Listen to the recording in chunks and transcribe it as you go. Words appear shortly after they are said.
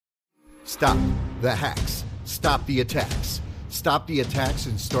Stop the hacks. Stop the attacks. Stop the attacks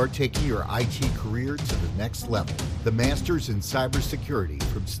and start taking your IT career to the next level. The Masters in Cybersecurity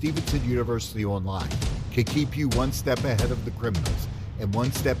from Stevenson University Online can keep you one step ahead of the criminals and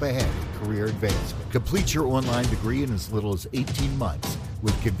one step ahead of career advancement. Complete your online degree in as little as 18 months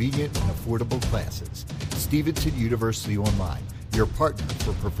with convenient and affordable classes. Stevenson University Online, your partner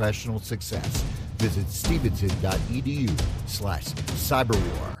for professional success. Visit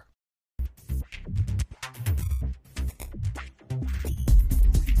stevenson.edu/cyberwar.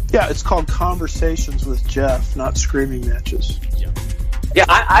 Yeah, it's called Conversations with Jeff, not Screaming Matches. Yeah,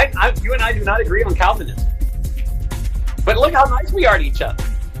 I you and I do not agree on Calvinism. But look how nice we are to each other.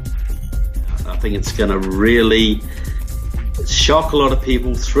 I think it's going to really shock a lot of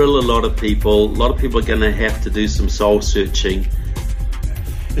people, thrill a lot of people. A lot of people are going to have to do some soul searching.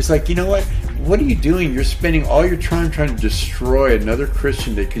 It's like, you know what? What are you doing? You're spending all your time trying to destroy another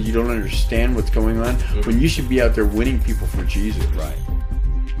Christian because you don't understand what's going on, when you should be out there winning people for Jesus. Right.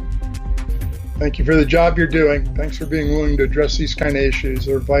 Thank you for the job you're doing. Thanks for being willing to address these kind of issues.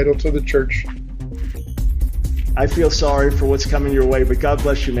 They're vital to the church. I feel sorry for what's coming your way, but God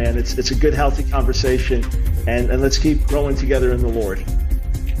bless you, man. It's a good, healthy conversation, and let's keep growing together in the Lord.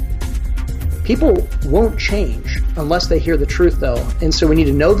 People won't change unless they hear the truth, though. And so we need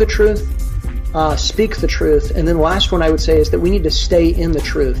to know the truth, speak the truth, and then the last one I would say is that we need to stay in the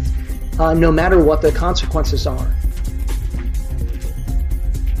truth, no matter what the consequences are.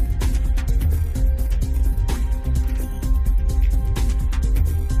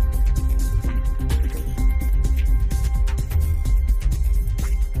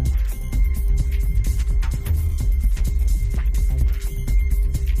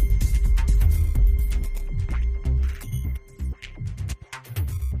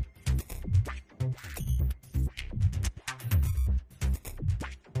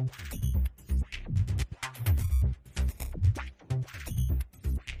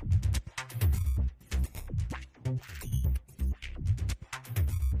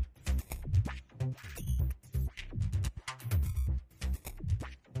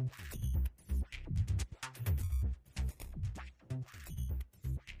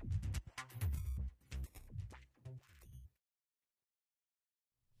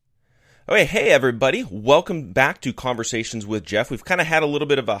 Okay, hey everybody, welcome back to Conversations with Jeff. We've kind of had a little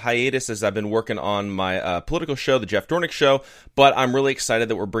bit of a hiatus as I've been working on my political show, The Jeff Dornick Show, but I'm really excited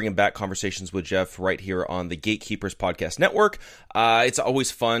that we're bringing back Conversations with Jeff right here on the Gatekeepers Podcast Network. It's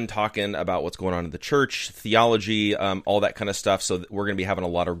always fun talking about what's going on in the church, theology, all that kind of stuff, so we're going to be having a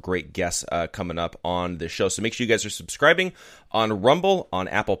lot of great guests coming up on this show. So make sure you guys are subscribing on Rumble, on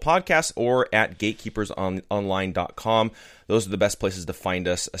Apple Podcasts, or at gatekeepersonline.com. Those are the best places to find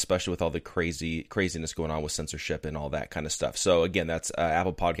us, especially with all the craziness going on with censorship and all that kind of stuff. So again, that's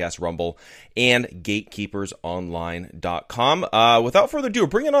Apple Podcasts, Rumble, and gatekeepersonline.com. Without further ado, we're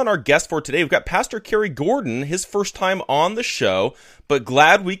bringing on our guest for today. We've got Pastor Kerry Gordon, his first time on the show, but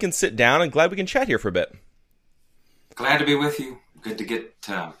glad we can sit down and glad we can chat here for a bit. Glad to be with you. Good to get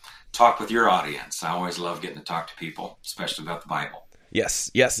to talk with your audience. I always love getting to talk to people, especially about the Bible.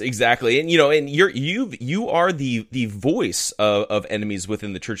 Yes, exactly. And and you are the voice of enemies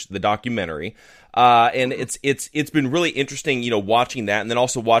within the church, the documentary. And it's been really interesting, watching that, and then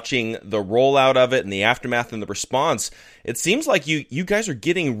also watching the rollout of it and the aftermath and the response. It seems like you guys are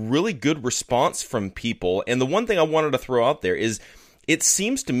getting really good response from people. And the one thing I wanted to throw out there is, it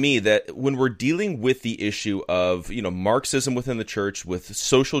seems to me that when we're dealing with the issue of, Marxism within the church, with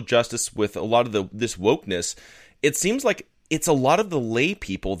social justice, with a lot of this wokeness, it seems like it's a lot of the lay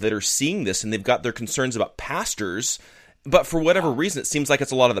people that are seeing this, and they've got their concerns about pastors, but for whatever reason, it seems like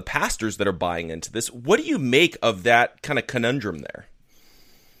it's a lot of the pastors that are buying into this. What do you make of that kind of conundrum there?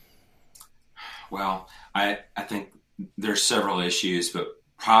 Well, I think there's several issues, but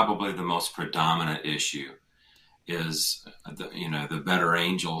probably the most predominant issue is the better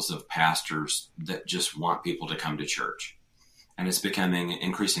angels of pastors that just want people to come to church. And it's becoming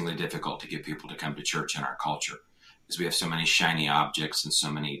increasingly difficult to get people to come to church in our culture, because we have so many shiny objects and so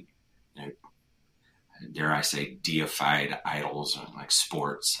many, dare I say, deified idols like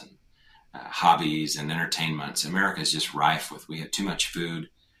sports and hobbies and entertainments. America is just rife with, we have too much food,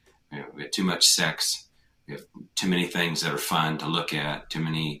 we have too much sex, we have too many things that are fun to look at, too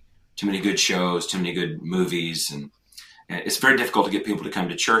many good shows, too many good movies. And it's very difficult to get people to come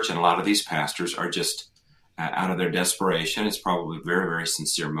to church. And a lot of these pastors are just out of their desperation. It's probably very, very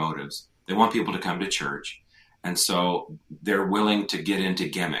sincere motives. They want people to come to church. And so they're willing to get into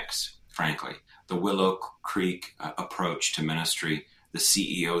gimmicks, frankly. The Willow Creek approach to ministry, the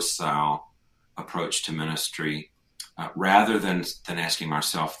CEO style approach to ministry, rather than asking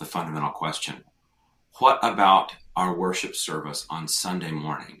ourselves the fundamental question, what about our worship service on Sunday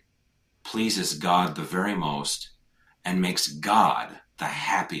morning pleases God the very most and makes God the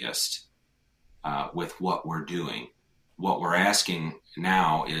happiest with what we're doing? What we're asking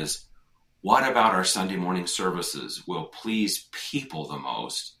now is, what about our Sunday morning services will please people the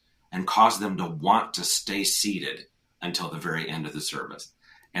most and cause them to want to stay seated until the very end of the service?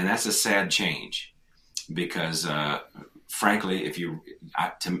 And that's a sad change, because frankly,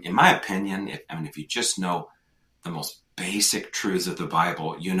 in my opinion, if you just know the most basic truths of the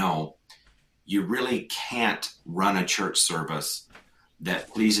Bible, you really can't run a church service that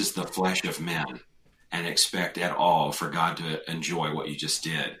pleases the flesh of men and expect at all for God to enjoy what you just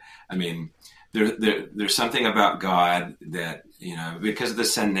did. I mean, there's something about God that, because of the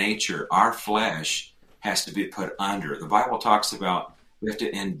sin nature, our flesh has to be put under. The Bible talks about we have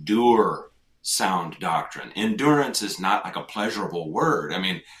to endure sound doctrine. Endurance is not like a pleasurable word. I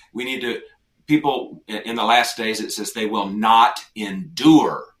mean, people in the last days, it says they will not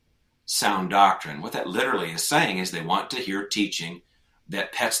endure sound doctrine. What that literally is saying is they want to hear teaching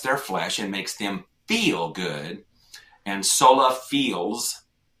that pets their flesh and makes them feel good. And sola feels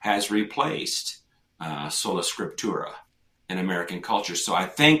has replaced sola scriptura in American culture. So I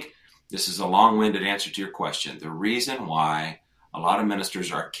think this is a long-winded answer to your question. The reason why a lot of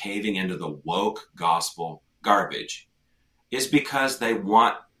ministers are caving into the woke gospel garbage is because they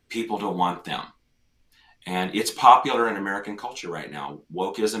want people to want them. And it's popular in American culture right now.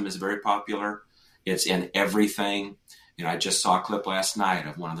 Wokeism is very popular. It's in everything. I just saw a clip last night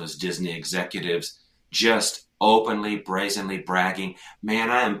of one of those Disney executives just openly, brazenly bragging, man,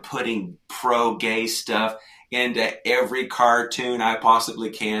 I am putting pro-gay stuff into every cartoon I possibly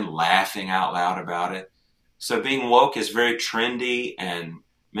can, laughing out loud about it. So being woke is very trendy, and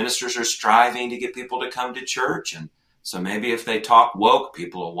ministers are striving to get people to come to church. And so maybe if they talk woke,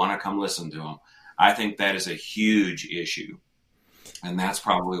 people will want to come listen to them. I think that is a huge issue. And that's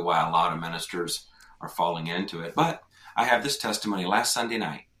probably why a lot of ministers are falling into it. But I have this testimony last Sunday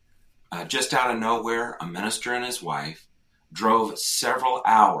night. Just out of nowhere, a minister and his wife drove several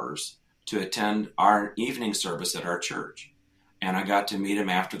hours to attend our evening service at our church. And I got to meet them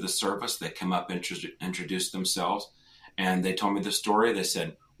after the service. They come up, introduced themselves, and they told me the story. They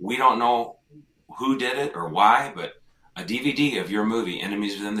said, we don't know who did it or why, but a DVD of your movie,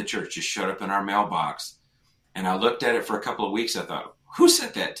 Enemies Within the Church, just showed up in our mailbox. And I looked at it for a couple of weeks. I thought, who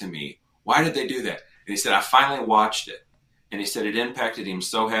sent that to me? Why did they do that? And he said, I finally watched it. And he said it impacted him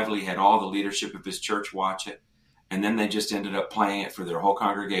so heavily, he had all the leadership of his church watch it. And then they just ended up playing it for their whole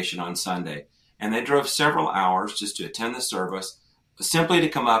congregation on Sunday. And they drove several hours just to attend the service, simply to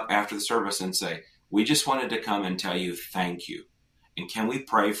come up after the service and say, we just wanted to come and tell you thank you. And can we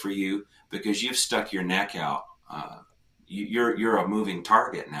pray for you? Because you've stuck your neck out. You're a moving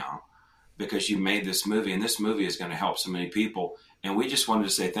target now because you made this movie, and this movie is going to help so many people. And we just wanted to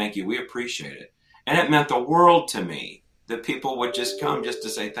say thank you. We appreciate it. And it meant the world to me that people would just come just to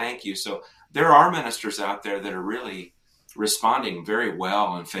say thank you. So there are ministers out there that are really responding very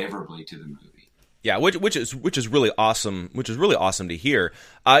well and favorably to the movie. Yeah, which is really awesome. Which is really awesome to hear.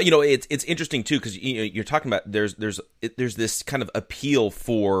 It's interesting too, because you're talking about there's this kind of appeal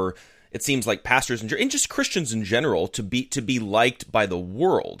for, it seems like, pastors and just Christians in general to be liked by the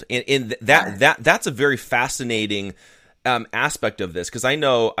world, and that's a very fascinating aspect of this, because I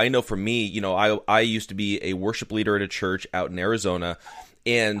know for me, I used to be a worship leader at a church out in Arizona.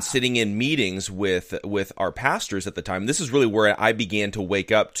 And sitting in meetings with our pastors at the time, this is really where I began to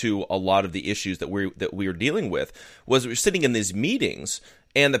wake up to a lot of the issues that we were dealing with. Was we're sitting in these meetings,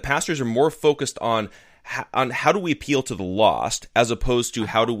 and the pastors are more focused on how do we appeal to the lost as opposed to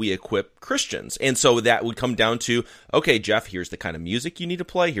how do we equip Christians. And so that would come down to, okay, Jeff, here's the kind of music you need to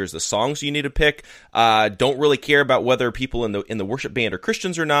play. Here's the songs you need to pick. Don't really care about whether people in the worship band are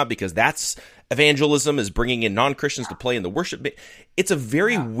Christians or not, because that's evangelism, is bringing in non-Christians to play in the worship band. It's a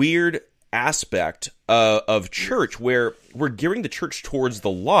very weird aspect of church where we're gearing the church towards the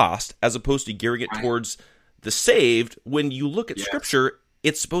lost as opposed to gearing it towards the saved. When you look at Scripture,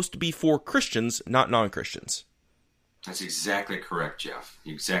 it's supposed to be for Christians, not non-Christians. That's exactly correct, Jeff.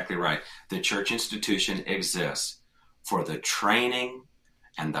 You're exactly right. The church institution exists for the training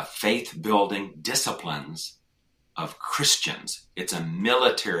and the faith-building disciplines of Christians. It's a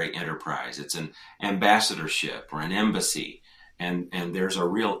military enterprise. It's an ambassadorship or an embassy. And there's a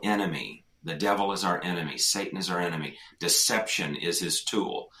real enemy. The devil is our enemy. Satan is our enemy. Deception is his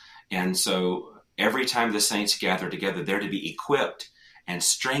tool. And so every time the saints gather together, they're to be equipped and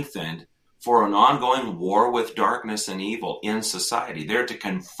strengthened for an ongoing war with darkness and evil in society. They're to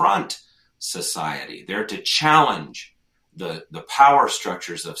confront society. They're to challenge the power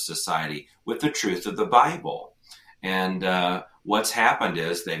structures of society with the truth of the Bible. And what's happened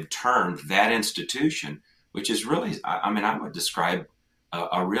is they've turned that institution, which is really, I would describe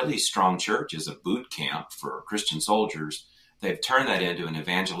a really strong church as a boot camp for Christian soldiers. They've turned that into an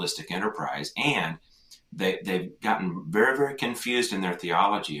evangelistic enterprise, and they've gotten very, very confused in their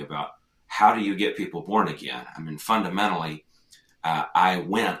theology about how do you get people born again. I mean, fundamentally, I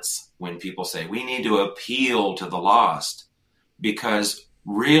wince when people say we need to appeal to the lost, because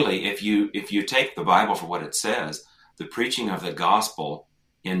really, if you take the Bible for what it says, the preaching of the gospel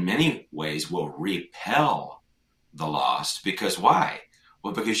in many ways will repel the lost. Because why?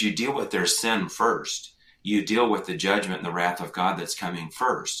 Well, because you deal with their sin first. You deal with the judgment and the wrath of God that's coming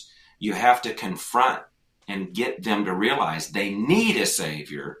first. You have to confront and get them to realize they need a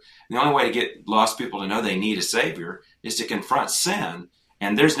Savior. And the only way to get lost people to know they need a Savior is to confront sin.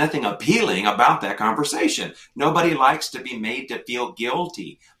 And there's nothing appealing about that conversation. Nobody likes to be made to feel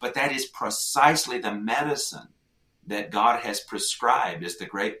guilty, but that is precisely the medicine that God has prescribed as the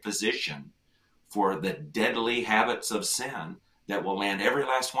great physician for the deadly habits of sin that will land every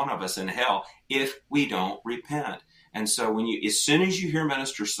last one of us in hell if we don't repent. And so as soon as you hear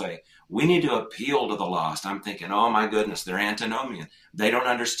ministers say, we need to appeal to the lost, I'm thinking, oh my goodness, they're antinomian. They don't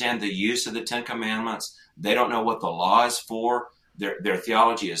understand the use of the Ten Commandments. They don't know what the law is for. Their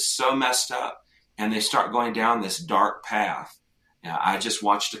theology is so messed up, and they start going down this dark path. Now, I just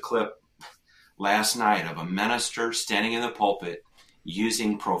watched a clip last night of a minister standing in the pulpit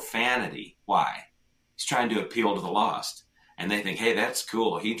using profanity. Why? He's trying to appeal to the lost. And they think, hey, that's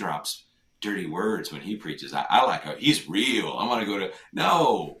cool. He drops dirty words when he preaches. I like how he's real. I want to go to...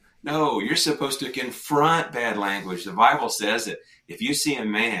 No, you're supposed to confront bad language. The Bible says that if you see a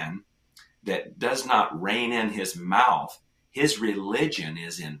man that does not rein in his mouth, his religion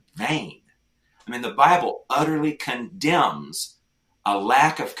is in vain. I mean, the Bible utterly condemns a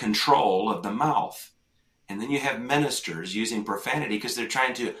lack of control of the mouth. And then you have ministers using profanity because they're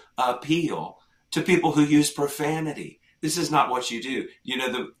trying to appeal to people who use profanity. This is not what you do. You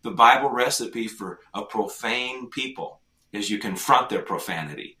know, the Bible recipe for a profane people is you confront their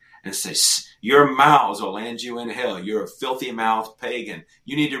profanity and say, your mouths will land you in hell. You're a filthy-mouthed pagan.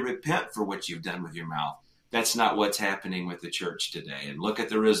 You need to repent for what you've done with your mouth. That's not what's happening with the church today. And look at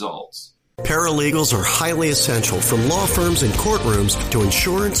the results. Paralegals are highly essential, from law firms and courtrooms to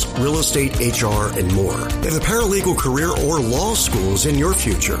insurance, real estate, HR, and more. If a paralegal career or law school is in your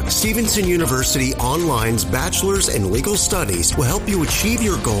future, Stevenson University Online's Bachelor's in Legal Studies will help you achieve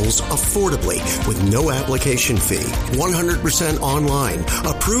your goals affordably with no application fee. 100% online,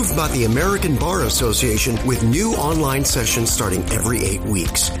 approved by the American Bar Association with new online sessions starting every 8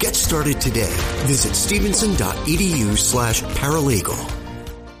 weeks. Get started today. Visit stevenson.edu/paralegal.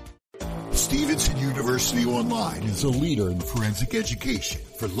 Stevenson University Online is a leader in forensic education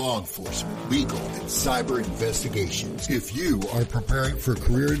for law enforcement, legal, and cyber investigations. If you are preparing for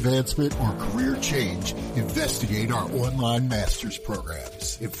career advancement or career change, investigate our online master's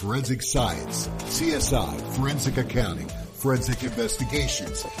programs in forensic science, CSI, forensic accounting, forensic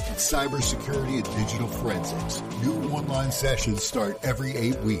investigations, and cybersecurity and digital forensics. New online sessions start every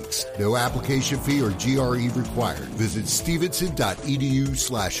 8 weeks. No application fee or GRE required. Visit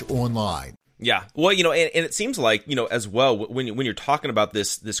stevenson.edu/online. Yeah, well, you know, and it seems like, you know, as well, when you're talking about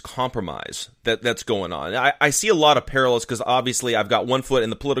this compromise that's going on, I see a lot of parallels, because obviously I've got one foot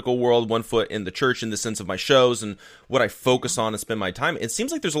in the political world, one foot in the church in the sense of my shows and what I focus on and spend my time. It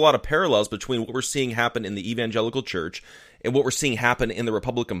seems like there's a lot of parallels between what we're seeing happen in the evangelical church and what we're seeing happen in the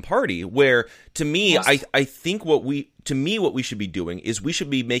Republican Party, where, to me, I think what we should be doing is we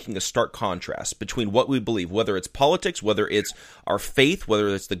should be making a stark contrast between what we believe, whether it's politics, whether it's our faith, whether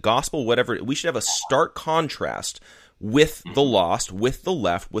it's the gospel, whatever. We should have a stark contrast with the lost, with the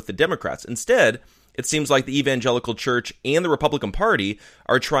left, with the Democrats. Instead, it seems like the evangelical church and the Republican Party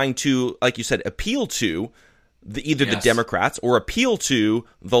are trying to, like you said, appeal to either the Democrats or appeal to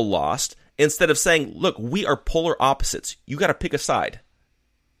the lost, instead of saying, look, we are polar opposites. You got to pick a side.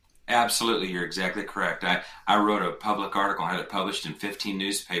 Absolutely. You're exactly correct. I wrote a public article, I had it published in 15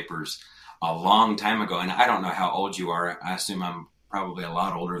 newspapers a long time ago. And I don't know how old you are. I assume I'm probably a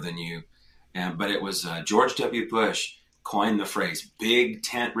lot older than you. But it was George W. Bush coined the phrase big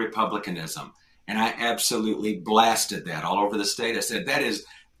tent republicanism. And I absolutely blasted that all over the state. I said, that is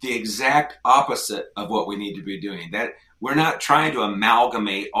the exact opposite of what we need to be doing. That we're not trying to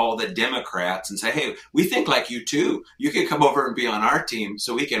amalgamate all the Democrats and say, hey, we think like you too. You can come over and be on our team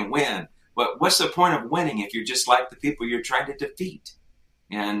so we can win. But what's the point of winning if you're just like the people you're trying to defeat?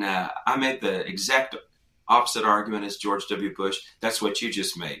 And I made the exact opposite argument as George W. Bush. That's what you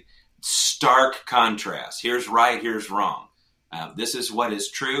just made. stark contrast. Here's right, here's wrong. This is what is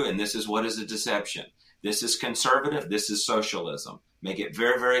true, and this is what is a deception. This is conservative, this is socialism. Make it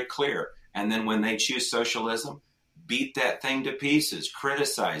very, very clear. And then when they choose socialism, beat that thing to pieces,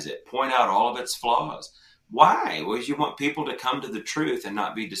 criticize it, point out all of its flaws. Why? Well, you want people to come to the truth and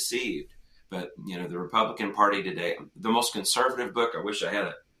not be deceived. But, the Republican Party today, the most conservative book, I wish I had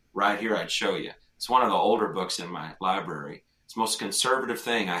it right here, I'd show you. It's one of the older books in my library. It's the most conservative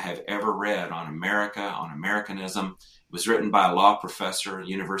thing I have ever read on America, on Americanism. It was written by a law professor at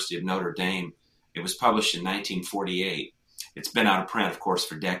the University of Notre Dame. It was published in 1948. It's been out of print, of course,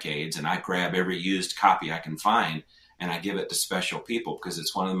 for decades, and I grab every used copy I can find, and I give it to special people because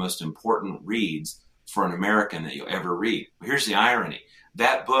it's one of the most important reads for an American that you'll ever read. Here's the irony.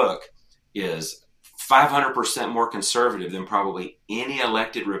 That book is 500% more conservative than probably any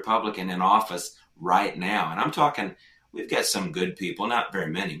elected Republican in office right now. And I'm talking, we've got some good people, not very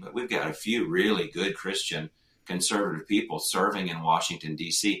many, but we've got a few really good Christian conservative people serving in Washington,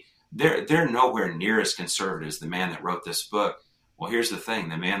 D.C. They're nowhere near as conservative as the man that wrote this book. Well, here's the thing.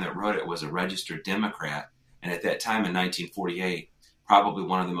 The man that wrote it was a registered Democrat. And at that time in 1948, probably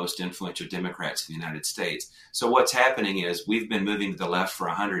one of the most influential Democrats in the United States. So what's happening is we've been moving to the left for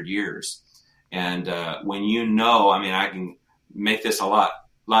 100 years. And when I can make this a lot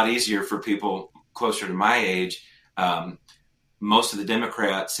easier for people closer to my age. Most of the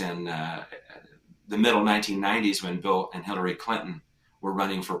Democrats in the middle 1990s when Bill and Hillary Clinton were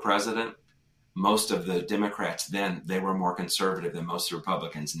running for president, most of the Democrats then, they were more conservative than most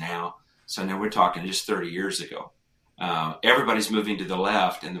Republicans now. So now we're talking just 30 years ago. Everybody's moving to the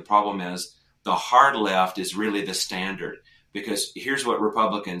left, and the problem is the hard left is really the standard, because here's what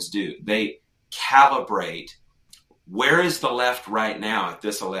Republicans do. They calibrate, where is the left right now at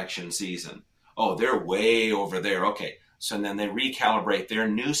this election season? Oh, they're way over there. Okay. So then they recalibrate their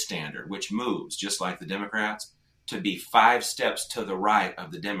new standard, which moves, just like the Democrats, to be 5 steps to the right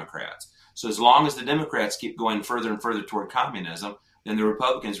of the Democrats. So as long as the Democrats keep going further and further toward communism, then the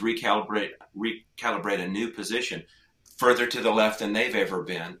Republicans recalibrate a new position further to the left than they've ever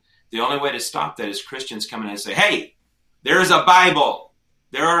been. The only way to stop that is Christians come in and say, hey, there is a Bible.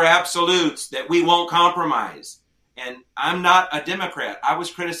 There are absolutes that we won't compromise. And I'm not a Democrat. I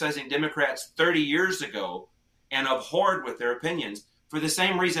was criticizing Democrats 30 years ago and abhorred with their opinions for the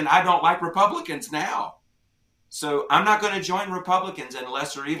same reason I don't like Republicans now. So I'm not going to join Republicans in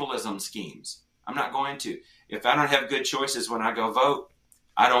lesser evilism schemes. I'm not going to. If I don't have good choices when I go vote,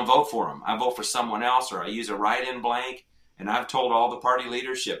 I don't vote for them. I vote for someone else, or I use a write-in blank. And I've told all the party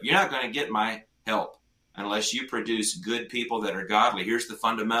leadership, you're not going to get my help unless you produce good people that are godly. Here's the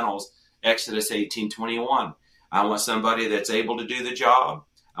fundamentals, Exodus 18:21. I want somebody that's able to do the job.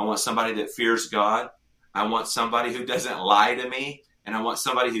 I want somebody that fears God. I want somebody who doesn't lie to me. And I want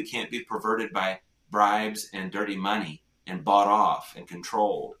somebody who can't be perverted by bribes and dirty money and bought off and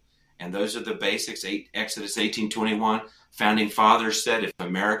controlled. And those are the basics. Exodus 18:21. Founding fathers said, if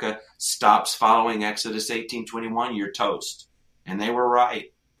America stops following Exodus 18:21, you're toast. And they were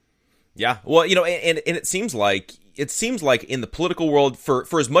right. Yeah. Well, and it seems like in the political world,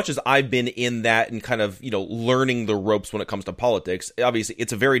 for as much as I've been in that and kind of, learning the ropes when it comes to politics, obviously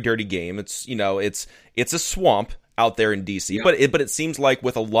it's a very dirty game. It's, it's a swamp out there in DC, yeah. But it seems like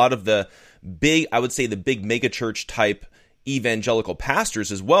with a lot of the big mega church type evangelical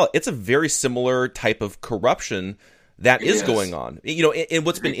pastors as well, it's a very similar type of corruption that is going on. And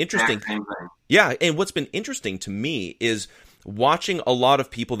what's been interesting, and what's been interesting to me is watching a lot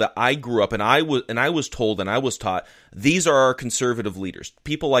of people that I grew up and I was told and I was taught, these are our conservative leaders.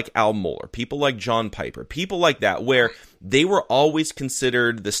 People like Al Mohler, people like John Piper, people like that, where they were always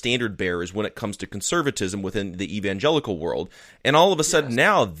considered the standard bearers when it comes to conservatism within the evangelical world. And all of a sudden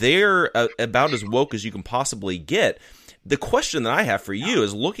now they're about as woke as you can possibly get. The question that I have for you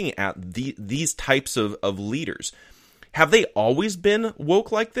is looking at these types of leaders. Have they always been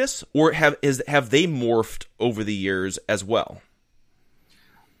woke like this, or have they morphed over the years as well?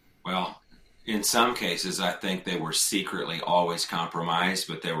 Well, in some cases, I think they were secretly always compromised,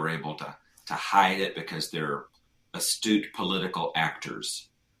 but they were able to hide it because they're astute political actors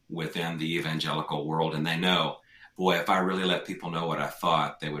within the evangelical world, and they know, boy, if I really let people know what I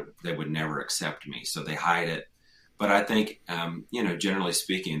thought, they would never accept me. So they hide it. But I think, generally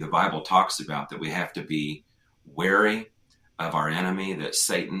speaking, the Bible talks about that we have to be wary of our enemy, that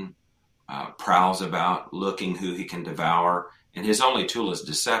Satan prowls about looking who he can devour. And his only tool is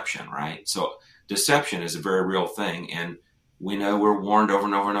deception, right? So deception is a very real thing. And we know we're warned over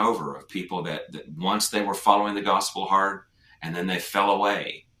and over and over of people that once they were following the gospel hard and then they fell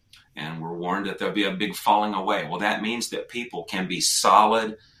away. And we're warned that there'll be a big falling away. Well, that means that people can be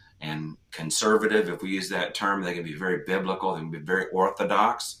solid and conservative, if we use that term. They can be very biblical, they can be very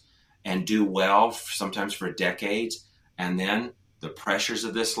orthodox and do well, sometimes for decades. And then the pressures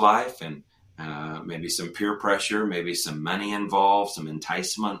of this life and maybe some peer pressure, maybe some money involved, some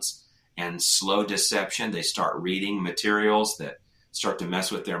enticements and slow deception. They start reading materials that start to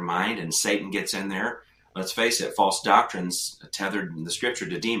mess with their mind, and Satan gets in there. Let's face it, false doctrines tethered in the scripture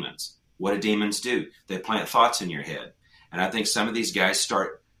to demons. What do demons do? They plant thoughts in your head. And I think some of these guys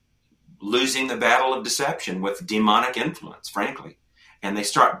start losing the battle of deception with demonic influence, frankly. And they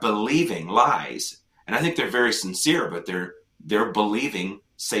start believing lies. And I think they're very sincere, but they're believing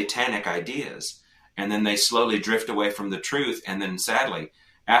satanic ideas. And then they slowly drift away from the truth. And then sadly,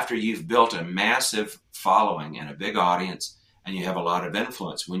 after you've built a massive following and a big audience, and you have a lot of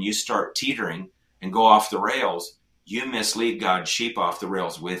influence, when you start teetering and go off the rails, you mislead God's sheep off the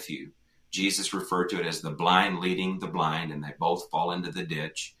rails with you. Jesus referred to it as the blind leading the blind, and they both fall into the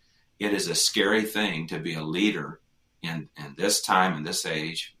ditch. It is a scary thing to be a leader in this time, in this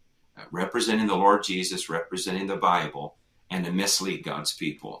age, representing the Lord Jesus, representing the Bible, and to mislead God's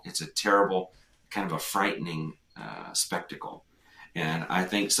people. It's a terrible, kind of a frightening spectacle. And I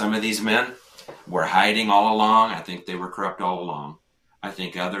think some of these men were hiding all along. I think they were corrupt all along. I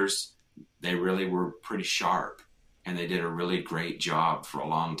think others, they really were pretty sharp, and they did a really great job for a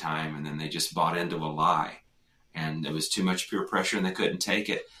long time, and then they just bought into a lie. And there was too much peer pressure, and they couldn't take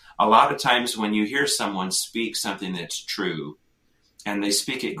it. A lot of times when you hear someone speak something that's true, and they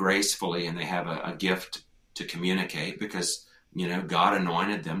speak it gracefully, and they have a gift to communicate because, God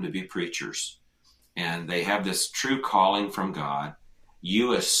anointed them to be preachers, and they have this true calling from God,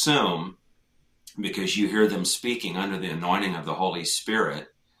 you assume, because you hear them speaking under the anointing of the Holy Spirit,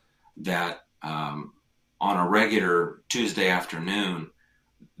 that on a regular Tuesday afternoon,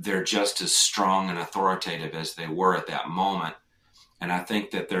 they're just as strong and authoritative as they were at that moment. And I think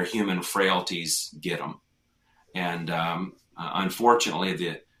that their human frailties get them. And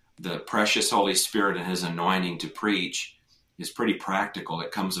unfortunately, the precious Holy Spirit and his anointing to preach is pretty practical.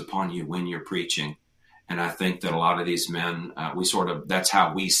 It comes upon you when you're preaching. And I think that a lot of these men, that's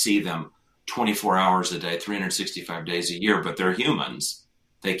how we see them 24 hours a day, 365 days a year, but they're humans.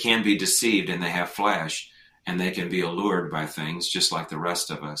 They can be deceived, and they have flesh, and they can be allured by things just like the rest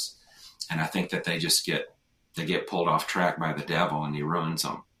of us. And I think that they get pulled off track by the devil, and he ruins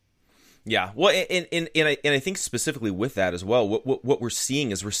them. Yeah, well, and I think specifically with that as well, what we're seeing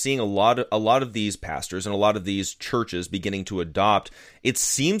is a lot of these pastors and a lot of these churches beginning to adopt. It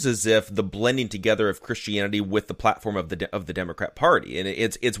seems as if the blending together of Christianity with the platform of the Democrat Party, and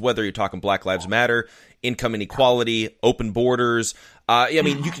it's whether you're talking Black Lives Matter, income inequality, open borders. I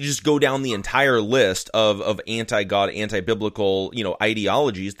mean, you can just go down the entire list of anti-God, anti-biblical,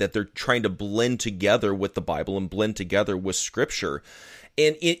 ideologies that they're trying to blend together with the Bible and blend together with Scripture.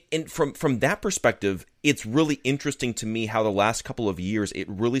 And from that perspective, it's really interesting to me how the last couple of years, it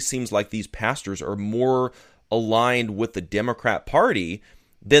really seems like these pastors are more aligned with the Democrat Party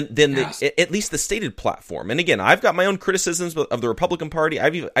than yes. At least the stated platform. And again, I've got my own criticisms of the Republican Party.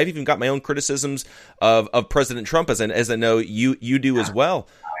 I've even got my own criticisms of President Trump, as I know you do as well.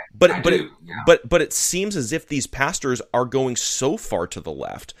 But it seems as if these pastors are going so far to the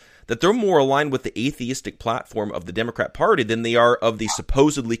left that they're more aligned with the atheistic platform of the Democrat Party than they are of the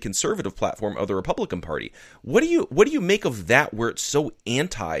supposedly conservative platform of the Republican Party. What do you make of that, where it's so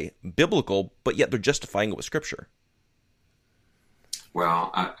anti-biblical, but yet they're justifying it with Scripture?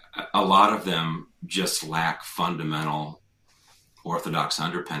 Well, a lot of them just lack fundamental orthodox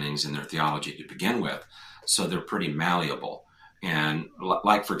underpinnings in their theology to begin with, so they're pretty malleable. And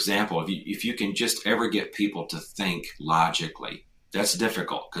like, for example, if you can just ever get people to think logically, that's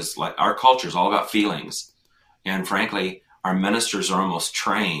difficult, because like our culture is all about feelings. And frankly, our ministers are almost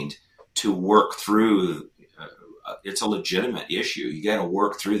trained to work through, it's a legitimate issue. You got to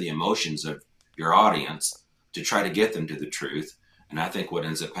work through the emotions of your audience to try to get them to the truth. And I think what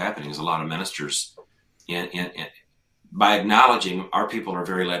ends up happening is a lot of ministers, by acknowledging our people are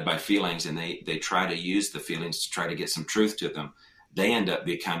very led by feelings, and they try to use the feelings to try to get some truth to them, they end up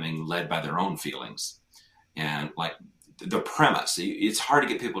becoming led by their own feelings. And like, the premise, it's hard to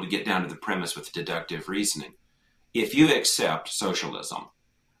get people to get down to the premise with deductive reasoning. If you accept socialism,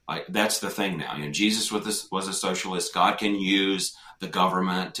 like that's the thing now. Jesus was a socialist. God can use the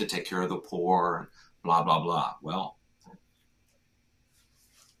government to take care of the poor, and blah, blah, blah. Well,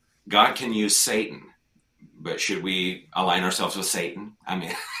 God can use Satan, but should we align ourselves with Satan? I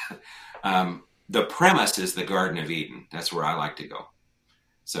mean, the premise is the Garden of Eden. That's where I like to go.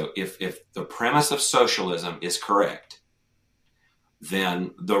 So if the premise of socialism is correct, then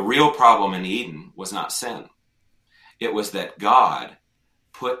the real problem in Eden was not sin. It was that God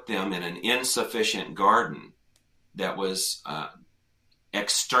put them in an insufficient garden that was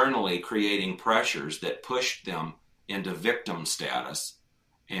externally creating pressures that pushed them into victim status.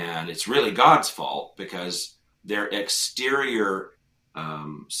 And it's really God's fault because their exterior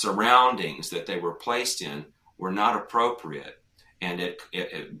surroundings that they were placed in were not appropriate. And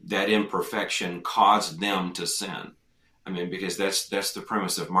that imperfection caused them to sin. I mean, because that's the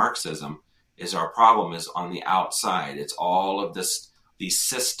premise of Marxism, is our problem is on the outside. It's all of these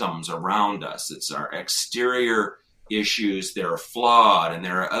systems around us. It's our exterior issues that are flawed, and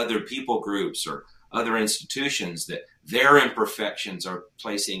there are other people groups or other institutions that their imperfections are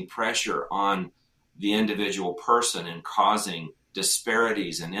placing pressure on the individual person and causing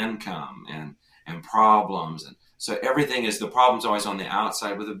disparities in income and problems. And so everything is, the problem's always on the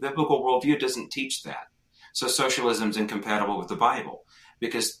outside, but the biblical worldview doesn't teach that. So socialism is incompatible with the Bible,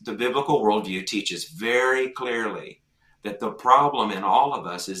 because the biblical worldview teaches very clearly that the problem in all of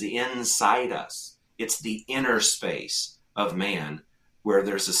us is inside us. It's the inner space of man where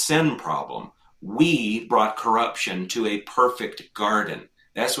there's a sin problem. We brought corruption to a perfect garden.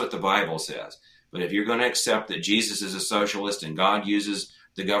 That's what the Bible says. But if you're going to accept that Jesus is a socialist and God uses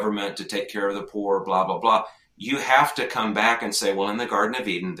the government to take care of the poor, blah, blah, blah, you have to come back and say, well, in the Garden of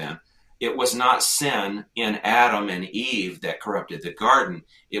Eden then, it was not sin in Adam and Eve that corrupted the garden.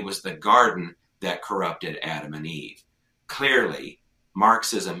 It was the garden that corrupted Adam and Eve. Clearly,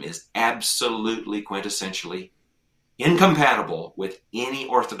 Marxism is absolutely quintessentially incompatible with any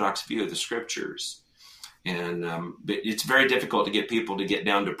orthodox view of the scriptures. And but it's very difficult to get people to get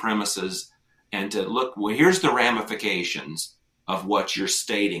down to premises and to look, well, here's the ramifications of what you're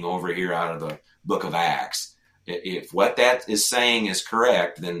stating over here out of the book of Acts. If what that is saying is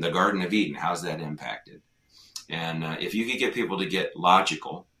correct, then the Garden of Eden, how's that impacted? And if you could get people to get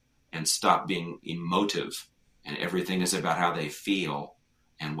logical and stop being emotive, and everything is about how they feel,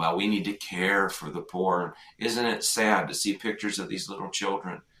 and well, we need to care for the poor. Isn't it sad to see pictures of these little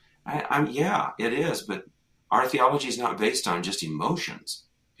children? Yeah, it is, but our theology is not based on just emotions.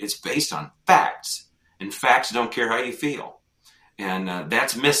 It's based on facts, and facts don't care how you feel. And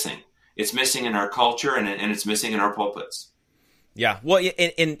that's missing. It's missing in our culture, and it's missing in our pulpits. Yeah, well,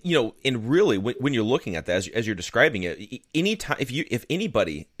 and you know, and really, when you're looking at that, as you're describing it, anytime if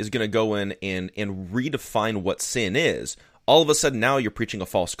anybody is going to go in and redefine what sin is, all of a sudden now you're preaching a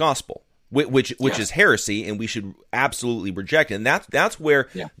false gospel, which is heresy, and we should absolutely reject it. And that's where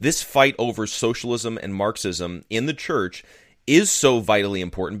this fight over socialism and Marxism in the church is so vitally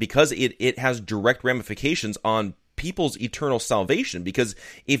important, because it has direct ramifications on people's eternal salvation. Because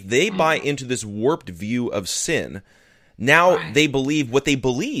if they buy into this warped view of sin, now they believe what they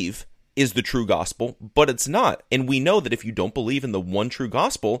believe is the true gospel, but it's not. And we know that if you don't believe in the one true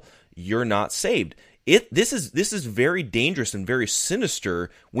gospel, you're not saved. This is very dangerous and very sinister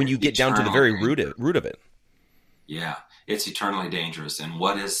when you get down to the very root of it. Yeah, it's eternally dangerous. And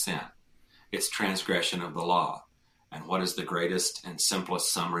what is sin? It's transgression of the law. And what is the greatest and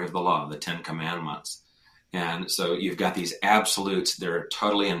simplest summary of the law? The 10 Commandments. And so you've got these absolutes. They're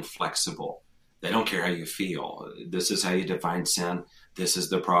totally inflexible. They don't care how you feel. This is how you define sin. This is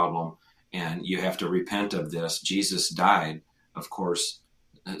the problem. And you have to repent of this. Jesus died, of course,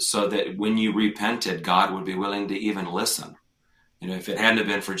 so that when you repented, God would be willing to even listen. You know, if it hadn't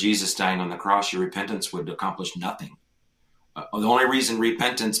been for Jesus dying on the cross, your repentance would accomplish nothing. The only reason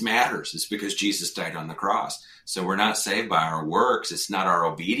repentance matters is because Jesus died on the cross. So we're not saved by our works. It's not our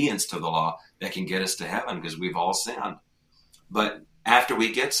obedience to the law that can get us to heaven, because we've all sinned. But after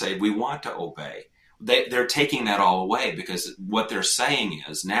we get saved, we want to obey. They're taking that all away, because what they're saying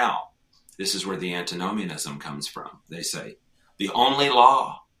is now, this is where the antinomianism comes from. They say, the only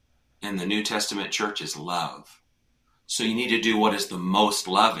law in the New Testament church is love. So you need to do what is the most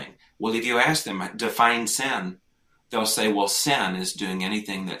loving. Well, if you ask them, define sin, they'll say, well, sin is doing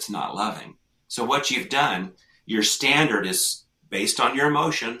anything that's not loving. So what you've done, your standard is based on your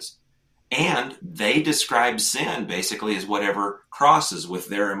emotions, and they describe sin basically as whatever crosses with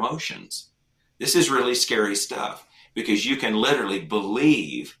their emotions. This is really scary stuff, because you can literally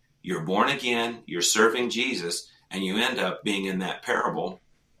believe you're born again, you're serving Jesus, and you end up being in that parable.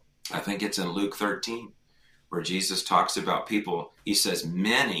 I think it's in Luke 13, where Jesus talks about people. He says,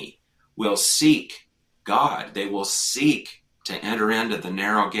 many will seek God. They will seek to enter into the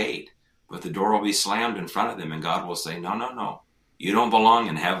narrow gate, but the door will be slammed in front of them, and God will say, no, you don't belong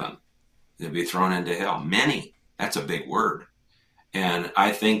in heaven. They'll be thrown into hell. Many, that's a big word. And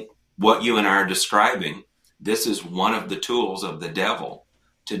I think what you and I are describing, this is one of the tools of the devil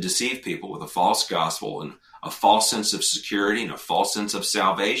to deceive people with a false gospel and a false sense of security and a false sense of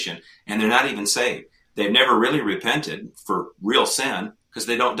salvation. And they're not even saved. They've never really repented for real sin. because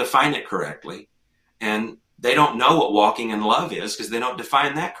they don't define it correctly. And they don't know what walking in love is because they don't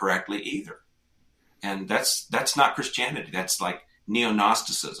define that correctly either. And that's not Christianity. That's like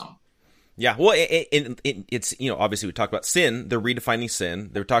neo-Gnosticism. Yeah, well, it's, obviously we talk about sin, they're redefining sin.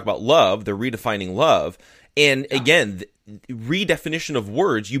 They talk about love, they're redefining love. And again, redefinition of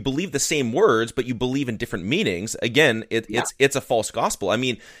words, you believe the same words, but you believe in different meanings. Again, it's a false gospel. I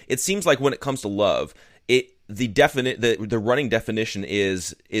mean, it seems like when it comes to love, the running definition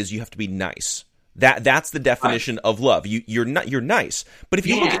is you have to be nice. That's the definition of love. You're nice. But if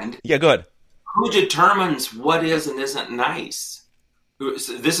you look at, go ahead. Who determines what is and isn't nice?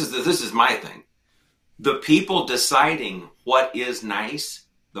 This is my thing. The people deciding what is nice,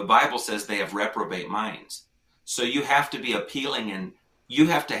 the Bible says they have reprobate minds. So you have to be appealing, and you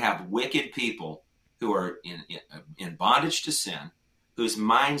have to have wicked people who are in bondage to sin, whose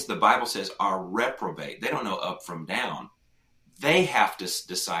minds, the Bible says, are reprobate. They don't know up from down. They have to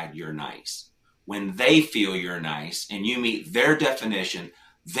decide you're nice. When they feel you're nice and you meet their definition,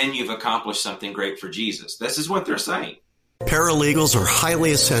 then you've accomplished something great for Jesus. This is what they're saying. Paralegals are highly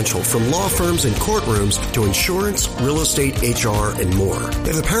essential, from law firms and courtrooms to insurance, real estate, HR, and more.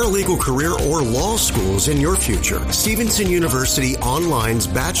 If a paralegal career or law school is in your future, Stevenson University Online's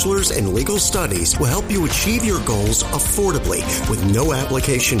Bachelor's in Legal Studies will help you achieve your goals affordably with no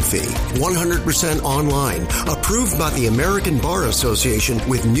application fee. 100% online, approved by the American Bar Association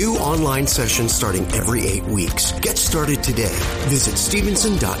with new online sessions starting every 8 weeks. Get started today. Visit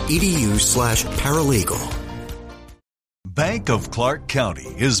stevenson.edu/paralegal. Bank of Clark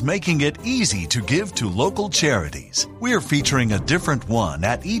County is making it easy to give to local charities. We're featuring a different one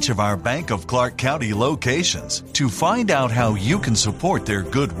at each of our Bank of Clark County locations. To find out how you can support their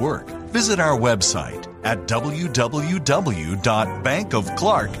good work, visit our website at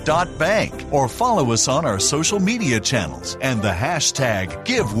www.bankofclark.bank or follow us on our social media channels and the hashtag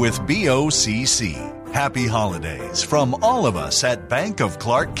GiveWithBOCC. Happy holidays from all of us at Bank of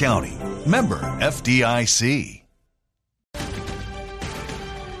Clark County. Member FDIC.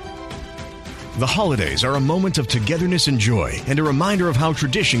 The holidays are a moment of togetherness and joy, and a reminder of how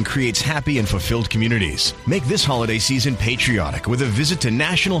tradition creates happy and fulfilled communities. Make this holiday season patriotic with a visit to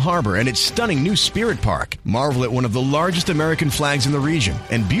National Harbor and its stunning new Spirit Park. Marvel at one of the largest American flags in the region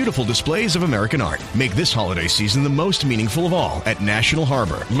and beautiful displays of American art. Make this holiday season the most meaningful of all at National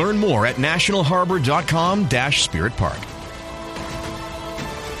Harbor. Learn more at nationalharbor.com/Spirit Park.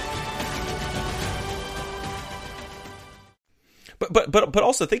 But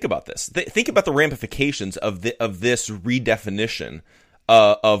also think about this. Think about the ramifications of this redefinition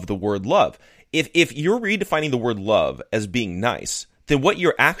of the word love. If you're redefining the word love as being nice, then what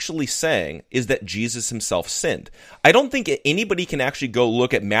you're actually saying is that Jesus himself sinned. I don't think anybody can actually go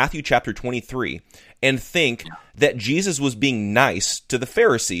look at Matthew chapter 23 and think that Jesus was being nice to the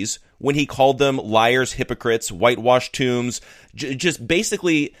Pharisees when he called them liars, hypocrites, whitewashed tombs, just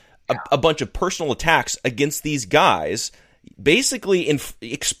basically a bunch of personal attacks against these guys, basically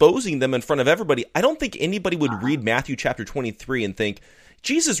exposing them in front of everybody. I don't think anybody would read Matthew chapter 23 and think,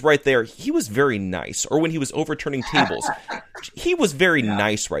 Jesus right there, he was very nice. Or when he was overturning tables, he was very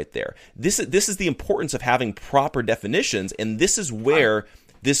nice right there. This is the importance of having proper definitions, and this is where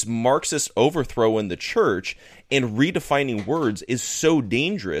this Marxist overthrow in the church and redefining words is so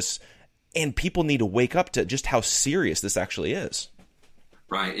dangerous, and people need to wake up to just how serious this actually is.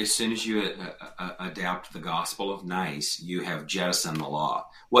 Right. As soon as you adapt the gospel of nice, you have jettisoned the law.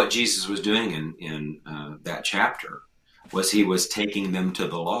 What Jesus was doing in that chapter was he was taking them to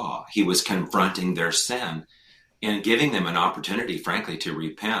the law. He was confronting their sin and giving them an opportunity, frankly, to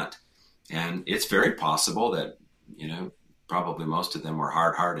repent. And it's very possible that, probably most of them were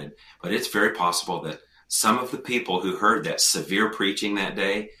hard-hearted, but it's very possible that some of the people who heard that severe preaching that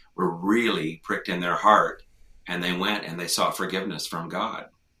day were really pricked in their heart. And they went and they sought forgiveness from God.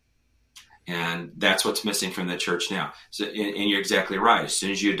 And that's what's missing from the church now. So, and you're exactly right. As soon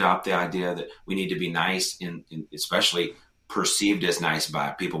as you adopt the idea that we need to be nice, especially perceived as nice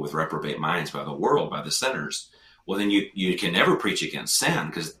by people with reprobate minds, by the world, by the sinners, well, then you can never preach against sin,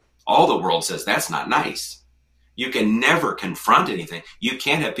 because all the world says that's not nice. You can never confront anything. You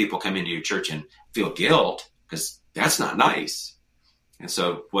can't have people come into your church and feel guilt, because that's not nice. And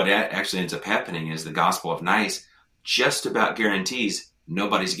so what actually ends up happening is the gospel of nice just about guarantees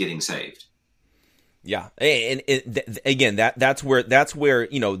nobody's getting saved. Yeah, and again, that's where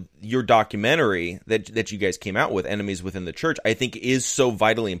your documentary that you guys came out with, Enemies Within the Church, I think is so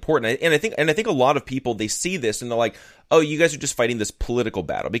vitally important. And I think a lot of people, they see this and they're like, oh, you guys are just fighting this political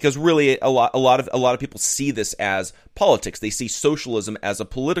battle, because really a lot of people see this as politics. They see socialism as a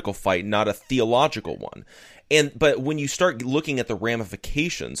political fight, not a theological one. But when you start looking at the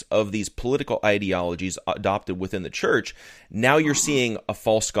ramifications of these political ideologies adopted within the church, now you're seeing a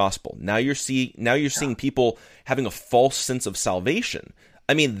false gospel. Now you're seeing people having a false sense of salvation.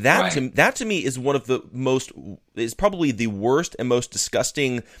 I mean, that to me is probably the worst and most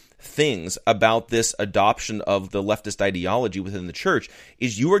disgusting things about this adoption of the leftist ideology within the church,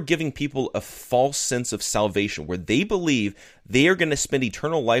 is you are giving people a false sense of salvation where they believe they are going to spend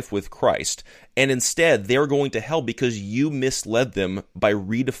eternal life with Christ, and instead they're going to hell because you misled them by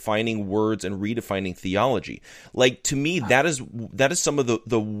redefining words and redefining theology. Like, to me, that is some of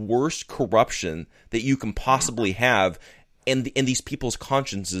the worst corruption that you can possibly have, and these people's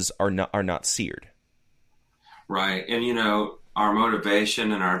consciences are not seared. Right. And our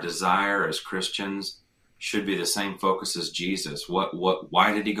motivation and our desire as Christians should be the same focus as Jesus.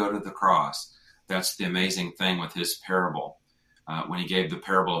 Why did he go to the cross? That's the amazing thing with his parable. When he gave the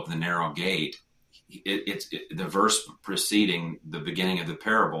parable of the narrow gate, the verse preceding the beginning of the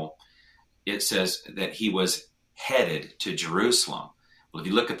parable, it says that he was headed to Jerusalem. Well, if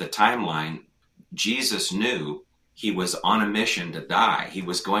you look at the timeline, Jesus knew he was on a mission to die. He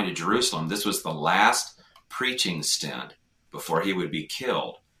was going to Jerusalem. This was the last preaching stint before he would be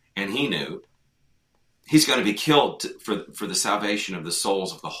killed. And he knew he's going to be killed for the salvation of the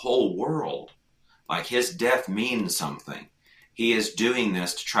souls of the whole world. Like, his death means something. He is doing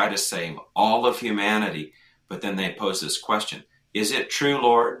this to try to save all of humanity. But then they pose this question: is it true,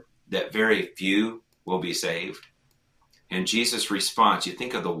 Lord, that very few will be saved? And Jesus' response, you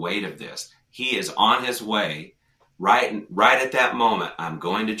think of the weight of this. He is on his way. Right at that moment, I'm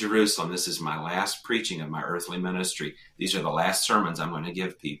going to Jerusalem. This is my last preaching of my earthly ministry. These are the last sermons I'm going to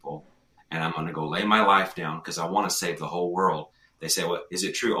give people. And I'm going to go lay my life down because I want to save the whole world. They say, well, is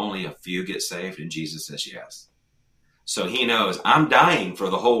it true only a few get saved? And Jesus says, yes. So he knows I'm dying for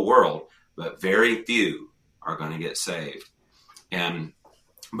the whole world, but very few are going to get saved.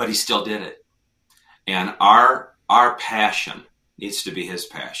 But he still did it. And our passion needs to be his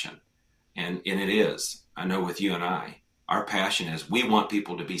passion. And it is. I know with you and I, our passion is we want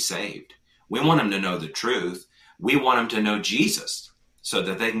people to be saved. We want them to know the truth. We want them to know Jesus so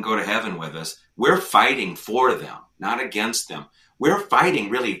that they can go to heaven with us. We're fighting for them, not against them. We're fighting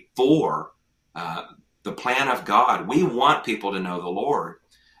really for the plan of God. We want people to know the Lord.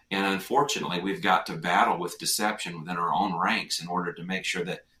 And unfortunately, we've got to battle with deception within our own ranks in order to make sure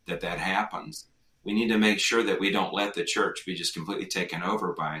that happens. We need to make sure that we don't let the church be just completely taken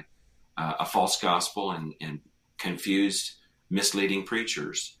over by a false gospel and confused, misleading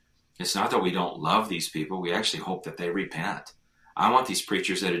preachers. It's not that we don't love these people. We actually hope that they repent. I want these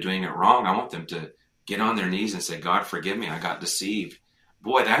preachers that are doing it wrong, I want them to get on their knees and say, God, forgive me, I got deceived.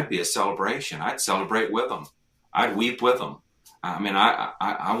 Boy, that'd be a celebration. I'd celebrate with them. I'd weep with them. I mean,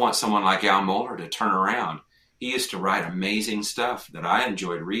 I want someone like Al Mohler to turn around. He used to write amazing stuff that I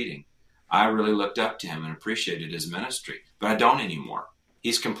enjoyed reading. I really looked up to him and appreciated his ministry, but I don't anymore.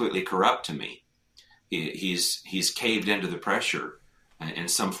 He's completely corrupt to me. He's caved into the pressure in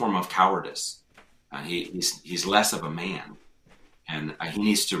some form of cowardice. He's less of a man, and he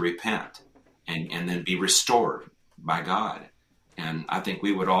needs to repent and then be restored by God. And I think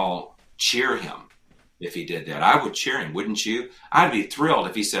we would all cheer him if he did that. I would cheer him, wouldn't you? I'd be thrilled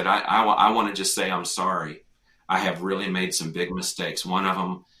if he said, I want to just say I'm sorry. I have really made some big mistakes. One of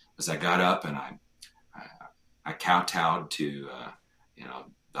them was I got up and I kowtowed to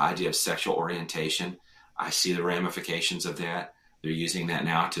the idea of sexual orientation. I see the ramifications of that. They're using that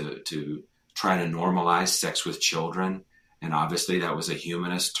now to try to normalize sex with children. And obviously that was a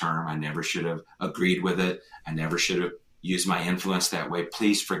humanist term. I never should have agreed with it. I never should have used my influence that way.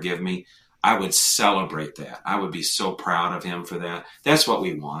 Please forgive me. I would celebrate that. I would be so proud of him for that. That's what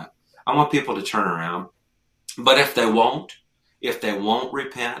we want. I want people to turn around. But if they won't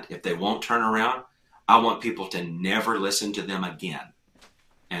repent, if they won't turn around, I want people to never listen to them again.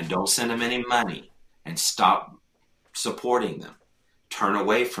 And don't send them any money and stop supporting them. Turn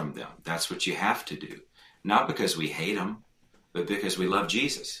away from them. That's what you have to do. Not because we hate them, but because we love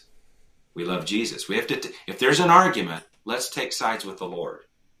Jesus. We love Jesus. We have to. If there's an argument, let's take sides with the Lord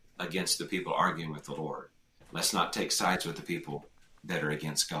against the people arguing with the Lord. Let's not take sides with the people that are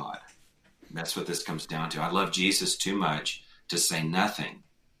against God. That's what this comes down to. I love Jesus too much to say nothing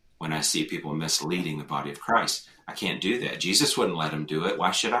when I see people misleading the body of Christ. I can't do that. Jesus wouldn't let him do it.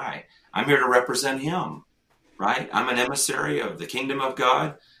 Why should I? I'm here to represent him, right? I'm an emissary of the kingdom of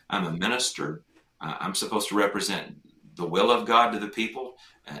God. I'm a minister. I'm supposed to represent the will of God to the people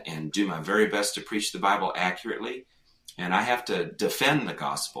and do my very best to preach the Bible accurately. And I have to defend the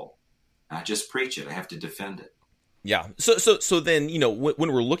gospel. Not just preach it. I have to defend it. Yeah. So then, when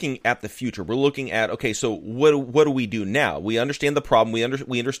we're looking at the future, we're looking at, okay, so what do we do now? We understand the problem.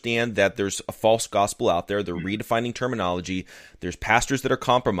 We understand that there's a false gospel out there. They're redefining terminology. There's pastors that are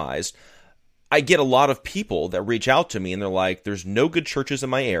compromised. I get a lot of people that reach out to me and they're like, there's no good churches in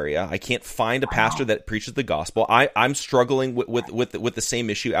my area. I can't find a pastor that preaches the gospel. I'm struggling with the same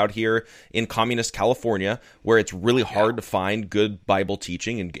issue out here in communist California, where it's really hard to find good Bible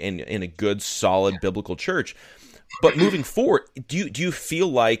teaching and in a good, solid biblical church. But moving forward, do you feel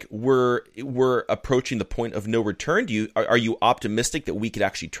like we're approaching the point of no return? Are you optimistic that we could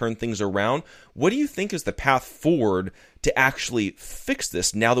actually turn things around? What do you think is the path forward to actually fix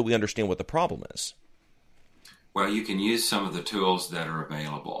this now that we understand what the problem is? Well, you can use some of the tools that are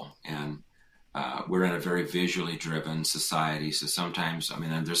available, and we're in a very visually driven society. So sometimes,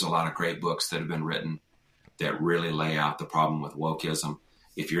 there's a lot of great books that have been written that really lay out the problem with wokeism.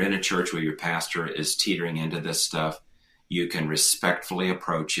 If you're in a church where your pastor is teetering into this stuff, you can respectfully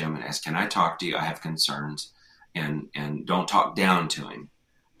approach him and ask, can I talk to you? I have concerns. And don't talk down to him,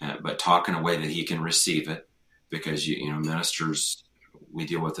 but talk in a way that he can receive it, because, ministers, we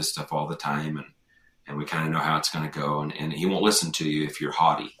deal with this stuff all the time, and we kind of know how it's going to go, and he won't listen to you if you're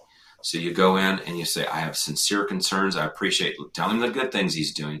haughty. So you go in and you say, I have sincere concerns. I appreciate, tell him the good things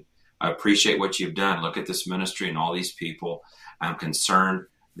he's doing. I appreciate what you've done. Look at this ministry and all these people. I'm concerned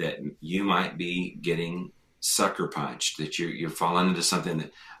that you might be getting sucker punched, that you're falling into something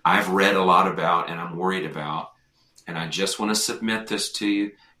that I've read a lot about and I'm worried about. And I just want to submit this to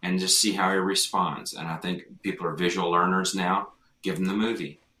you and just see how he responds. And I think people are visual learners now. Give them the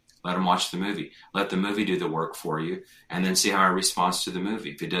movie. Let him watch the movie. Let the movie do the work for you, and then see how he responds to the movie.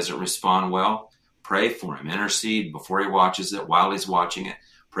 If he doesn't respond well, pray for him. Intercede before he watches it, while he's watching it.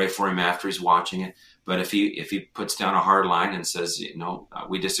 Pray for him after he's watching it. But if he puts down a hard line and says, no,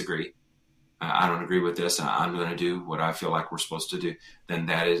 we disagree, I don't agree with this, and I'm going to do what I feel like we're supposed to do, then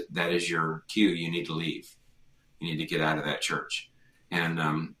that is your cue. You need to leave. You need to get out of that church.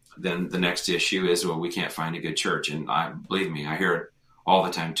 And then the next issue is, well, we can't find a good church. And believe me, I hear it all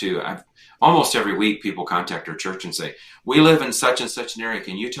the time too. Almost every week people contact our church and say, we live in such and such an area.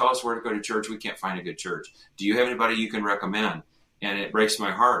 Can you tell us where to go to church? We can't find a good church. Do you have anybody you can recommend? And it breaks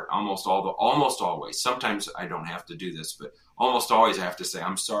my heart almost always. Sometimes I don't have to do this, but almost always I have to say,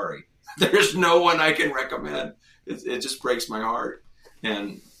 I'm sorry. There's no one I can recommend. It just breaks my heart.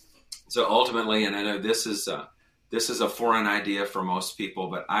 And so ultimately, and I know this is a foreign idea for most people,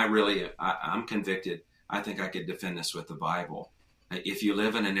 but I'm convicted. I think I could defend this with the Bible. If you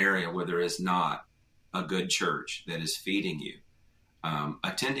live in an area where there is not a good church that is feeding you,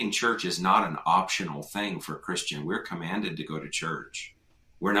 attending church is not an optional thing for a Christian. We're commanded to go to church.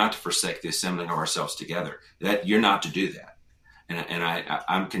 We're not to forsake the assembling of ourselves together. That you're not to do that. And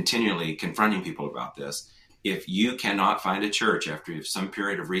I'm continually confronting people about this. If you cannot find a church after some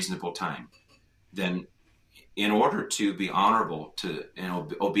period of reasonable time, then in order to be honorable to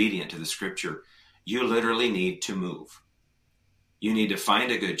and obedient to the Scripture, you literally need to move. You need to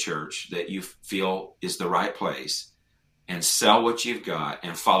find a good church that you feel is the right place, and sell what you've got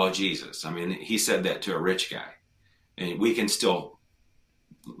and follow Jesus. I mean, he said that to a rich guy. And we can still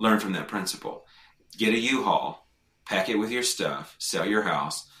learn from that principle. Get a U-Haul, pack it with your stuff, sell your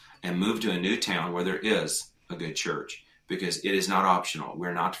house, and move to a new town where there is a good church, because it is not optional.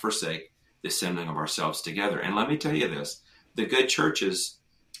 We're not to forsake the assembling of ourselves together. And let me tell you this, the good churches,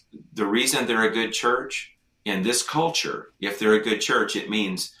 the reason they're a good church in this culture, if they're a good church, it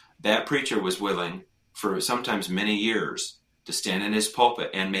means that preacher was willing for sometimes many years to stand in his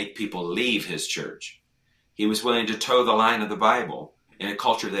pulpit and make people leave his church. He was willing to toe the line of the Bible in a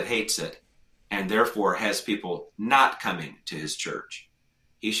culture that hates it, and therefore has people not coming to his church.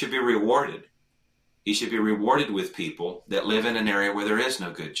 He should be rewarded. He should be rewarded with people that live in an area where there is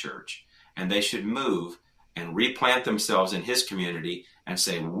no good church, and they should move and replant themselves in his community and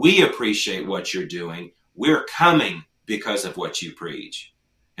say, we appreciate what you're doing. We're coming because of what you preach.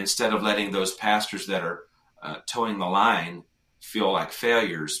 Instead of letting those pastors that are towing the line feel like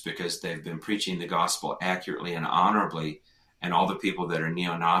failures because they've been preaching the gospel accurately and honorably, and all the people that are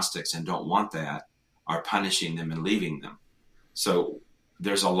neo-Gnostics and don't want that are punishing them and leaving them. So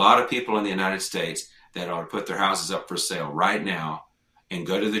there's a lot of people in the United States that ought to put their houses up for sale right now and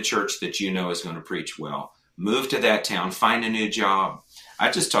go to the church that you know is going to preach well. Move to that town, find a new job.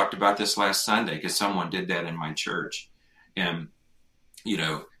 I just talked about this last Sunday because someone did that in my church. And,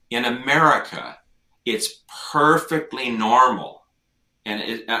 in America, it's perfectly normal.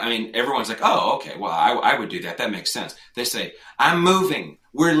 And everyone's like, oh, okay, well, I would do that. That makes sense. They say, I'm moving.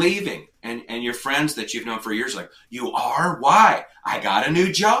 We're leaving. And your friends that you've known for years are like, you are? Why? I got a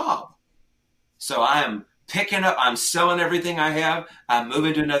new job. So I'm picking up, I'm selling everything I have. I'm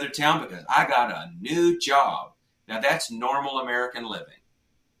moving to another town because I got a new job. Now that's normal American living.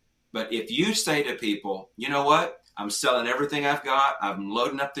 But if you say to people, you know what? I'm selling everything I've got. I'm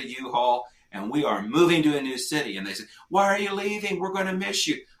loading up the U-Haul and we are moving to a new city. And they say, why are you leaving? We're going to miss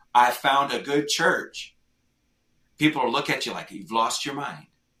you. I found a good church. People will look at you like you've lost your mind.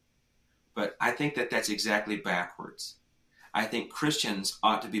 But I think that that's exactly backwards. I think Christians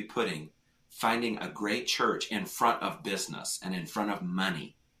ought to be finding a great church in front of business and in front of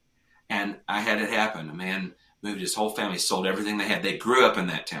money. And I had it happen. A man moved, his whole family, sold everything they had. They grew up in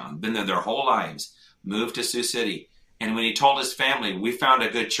that town, been there their whole lives, moved to Sioux City. And when he told his family, we found a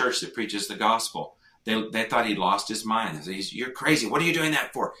good church that preaches the gospel, they thought he'd lost his mind. They said, you're crazy. What are you doing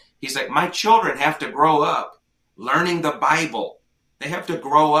that for? He's like, my children have to grow up learning the Bible. They have to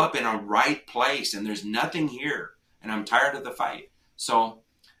grow up in a right place, and there's nothing here. And I'm tired of the fight. So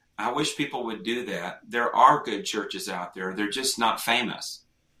I wish people would do that. There are good churches out there. They're just not famous.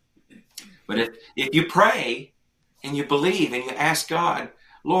 But if you pray and you believe and you ask God,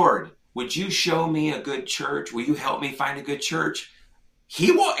 Lord, would you show me a good church? Will you help me find a good church?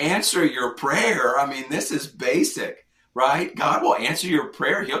 He will answer your prayer. I mean, this is basic, right? God will answer your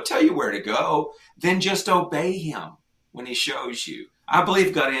prayer. He'll tell you where to go. Then just obey him when he shows you. I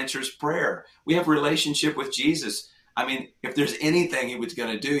believe God answers prayer. We have a relationship with Jesus. I mean, if there's anything he was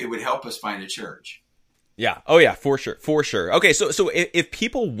going to do, he would help us find a church. Yeah. Oh yeah, for sure. Okay. So if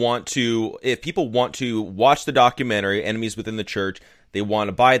people want to watch the documentary, Enemies Within the Church, they want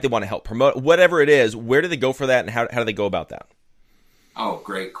to buy it, they want to help promote it, whatever it is, where do they go for that, and how do they go about that? Oh,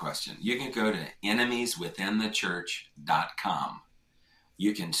 great question. You can go to enemieswithinthechurch.com.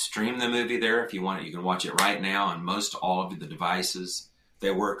 You can stream the movie there if you want it. You can watch it right now on most all of the devices.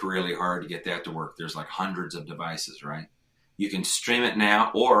 They worked really hard to get that to work. There's like hundreds of devices, right? You can stream it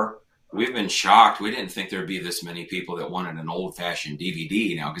now, or we've been shocked. We didn't think there'd be this many people that wanted an old-fashioned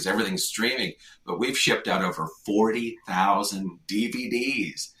DVD now because everything's streaming. But we've shipped out over 40,000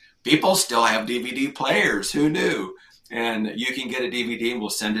 DVDs. People still have DVD players. Who knew? And you can get a DVD and we'll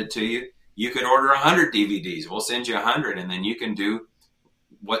send it to you. You could order 100 DVDs. We'll send you 100, and then you can do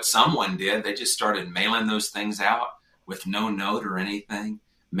what someone did. They just started mailing those things out with no note or anything,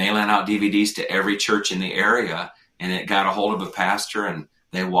 mailing out DVDs to every church in the area, and it got a hold of a pastor, and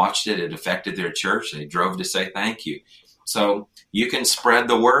they watched it. It affected their church. They drove to say thank you. So you can spread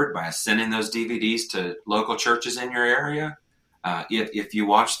the word by sending those DVDs to local churches in your area. If you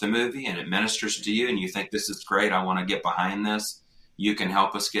watch the movie and it ministers to you and you think this is great, I want to get behind this, you can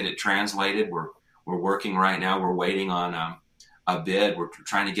help us get it translated. We're working right now. We're waiting on a bid. We're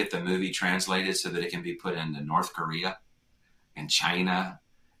trying to get the movie translated so that it can be put into North Korea and China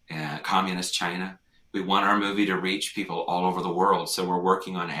and communist China. We want our movie to reach people all over the world. So we're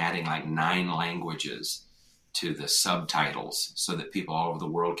working on adding like 9 languages to the subtitles so that people all over the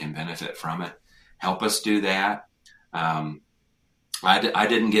world can benefit from it. Help us do that. I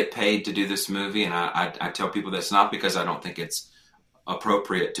didn't get paid to do this movie, and I tell people that's not because I don't think it's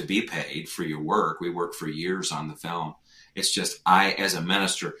appropriate to be paid for your work. We worked for years on the film. It's just I, as a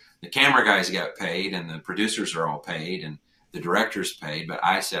minister, the camera guys got paid, and the producers are all paid, and the director's paid, but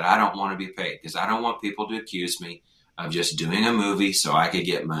I said I don't want to be paid because I don't want people to accuse me of just doing a movie so I could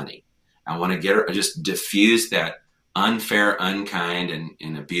get money. I want to just diffuse that unfair, unkind,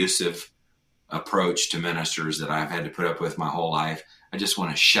 and abusive approach to ministers that I've had to put up with my whole life. I just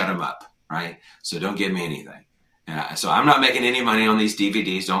want to shut them up, right? So don't give me anything. So I'm not making any money on these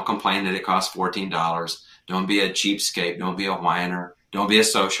DVDs. Don't complain that it costs $14. Don't be a cheapskate. Don't be a whiner. Don't be a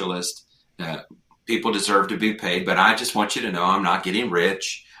socialist. People deserve to be paid, but I just want you to know I'm not getting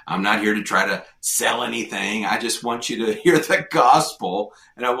rich. I'm not here to try to sell anything. I just want you to hear the gospel,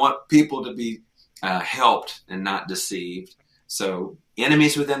 and I want people to be helped and not deceived. So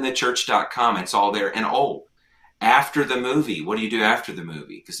enemieswithinthechurch.com, it's all there. And after the movie, what do you do after the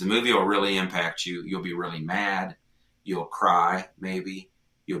movie? Because the movie will really impact you. You'll be really mad. You'll cry, maybe.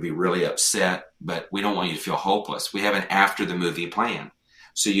 You'll be really upset, but we don't want you to feel hopeless. We have an after the movie plan.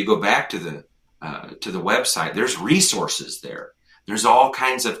 So you go back to the website. There's resources there. There's all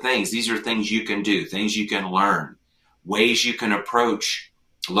kinds of things. These are things you can do, things you can learn, ways you can approach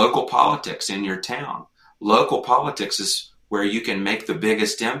local politics in your town. Local politics is where you can make the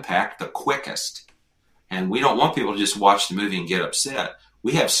biggest impact the quickest. And we don't want people to just watch the movie and get upset.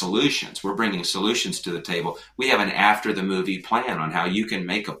 We have solutions. We're bringing solutions to the table. We have an after the movie plan on how you can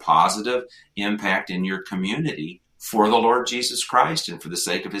make a positive impact in your community for the Lord Jesus Christ and for the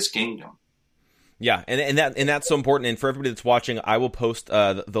sake of his kingdom. Yeah, and that's so important. And for everybody that's watching, I will post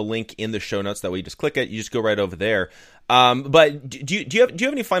the link in the show notes. That way, you just click it, you just go right over there. But do you have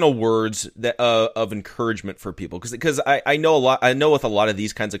any final words that of encouragement for people? Because I know a lot. I know with a lot of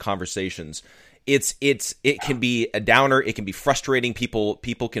these kinds of conversations, it can be a downer. It can be frustrating.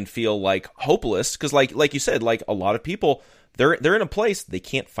 People can feel like hopeless because like you said, like a lot of people. They're in a place they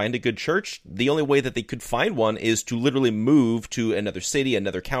can't find a good church. The only way that they could find one is to literally move to another city,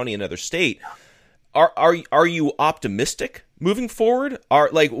 another county, another state. Are you optimistic moving forward?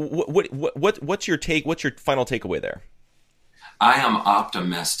 What's your take? What's your final takeaway there? I am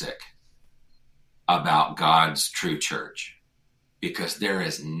optimistic about God's true church because there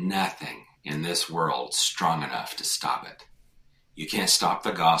is nothing in this world strong enough to stop it. You can't stop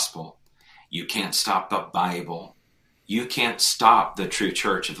the gospel. You can't stop the Bible. You can't stop the true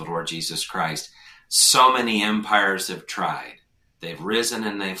church of the Lord Jesus Christ. So many empires have tried. They've risen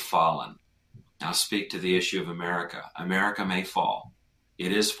and they've fallen. Now speak to the issue of America. America may fall.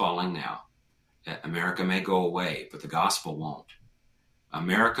 It is falling now. America may go away, but the gospel won't.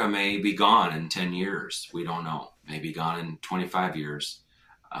 America may be gone in 10 years. We don't know. May be gone in 25 years.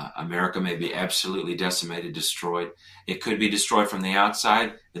 America may be absolutely decimated, destroyed. It could be destroyed from the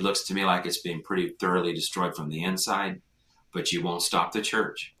outside. It looks to me like it's being pretty thoroughly destroyed from the inside. But you won't stop the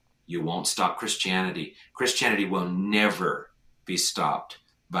church. You won't stop Christianity. Christianity will never be stopped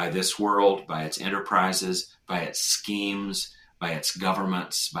by this world, by its enterprises, by its schemes, by its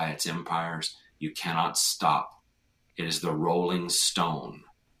governments, by its empires. You cannot stop. It is the rolling stone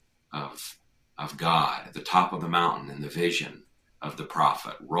of God at the top of the mountain in the vision of the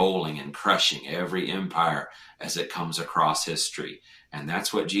prophet, rolling and crushing every empire as it comes across history. And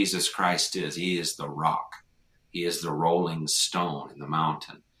that's what Jesus Christ is. He is the rock. He is the rolling stone in the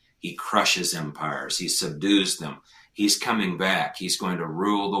mountain. He crushes empires. He subdues them. He's coming back. He's going to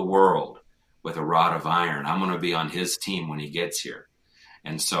rule the world with a rod of iron. I'm going to be on his team when he gets here.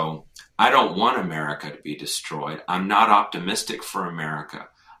 And so I don't want America to be destroyed. I'm not optimistic for America.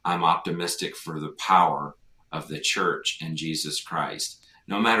 I'm optimistic for the power of the church and Jesus Christ.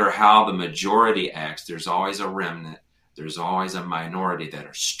 No matter how the majority acts, there's always a remnant. There's always a minority that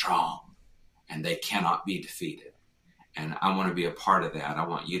are strong and they cannot be defeated. And I want to be a part of that. I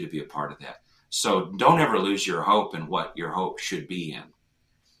want you to be a part of that. So don't ever lose your hope in what your hope should be in.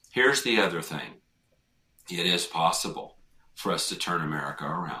 Here's the other thing. It is possible for us to turn America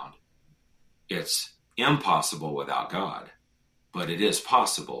around. It's impossible without God, but it is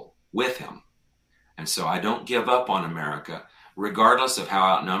possible with him. And so I don't give up on America, regardless of how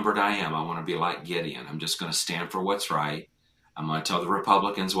outnumbered I am. I want to be like Gideon. I'm just going to stand for what's right. I'm going to tell the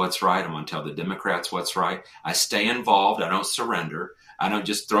Republicans what's right. I'm going to tell the Democrats what's right. I stay involved. I don't surrender. I don't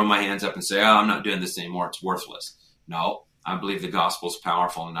just throw my hands up and say, I'm not doing this anymore. It's worthless. No, I believe the gospel is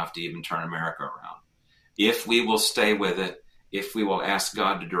powerful enough to even turn America around. If we will stay with it, if we will ask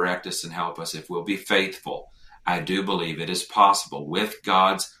God to direct us and help us, if we'll be faithful, I do believe it is possible with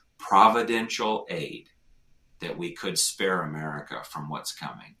God's providential aid that we could spare America from what's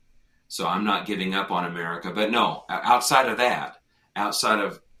coming. So I'm not giving up on America. But no, outside of that, outside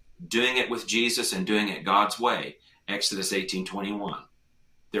of doing it with Jesus and doing it God's way, Exodus 18:21,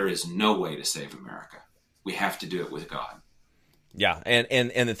 there is no way to save America. We have to do it with God. Yeah,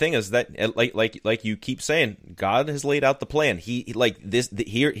 and the thing is that like you keep saying, God has laid out the plan. Here's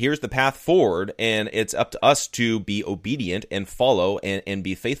the path forward, and it's up to us to be obedient and follow and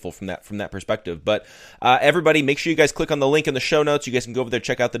be faithful from that perspective. But everybody, make sure you guys click on the link in the show notes. You guys can go over there,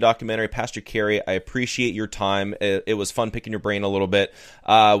 check out the documentary. Pastor Kerry, I appreciate your time. It was fun picking your brain a little bit.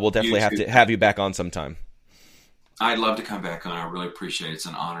 We'll definitely have to have you back on sometime. I'd love to come back on. I really appreciate it. It's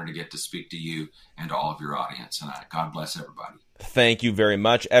an honor to get to speak to you and to all of your audience. And God bless everybody. Thank you very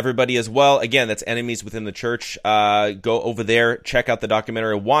much, everybody, as well. Again, that's Enemies Within the Church. Go over there, check out the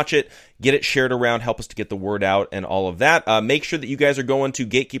documentary, watch it, get it shared around, help us to get the word out and all of that. Make sure that you guys are going to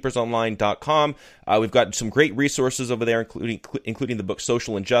gatekeepersonline.com. We've got some great resources over there, including the book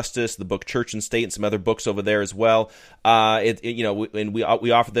Social Injustice, the book Church and State, and some other books over there as well. And we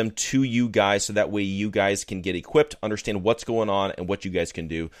offer them to you guys so that way you guys can get equipped, understand what's going on and what you guys can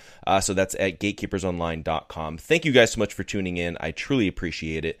do. So that's at gatekeepersonline.com. Thank you guys so much for tuning in. I truly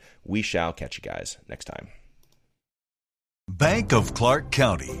appreciate it. We shall catch you guys next time. Bank of Clark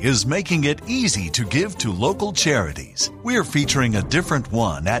County is making it easy to give to local charities. We're featuring a different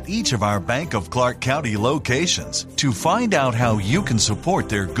one at each of our Bank of Clark County locations. To find out how you can support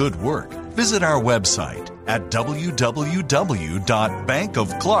their good work, visit our website at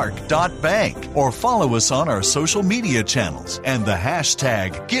www.bankofclark.bank or follow us on our social media channels and the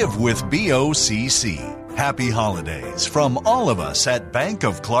hashtag GiveWithBOCC. happy holidays from all of us at Bank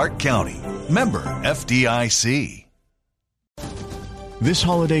of Clark County. Member FDIC. This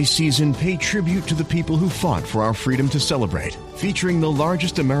holiday season, pay tribute to the people who fought for our freedom to celebrate. Featuring the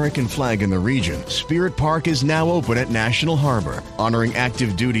largest American flag in the region, Spirit Park is now open at National Harbor, honoring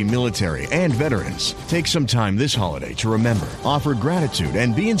active duty military and veterans. Take some time this holiday to remember, offer gratitude,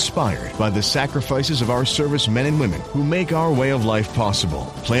 and be inspired by the sacrifices of our service men and women who make our way of life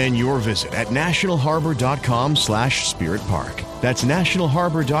possible. Plan your visit at nationalharbor.com/Spirit Park. That's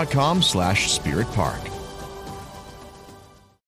nationalharbor.com/Spirit Park.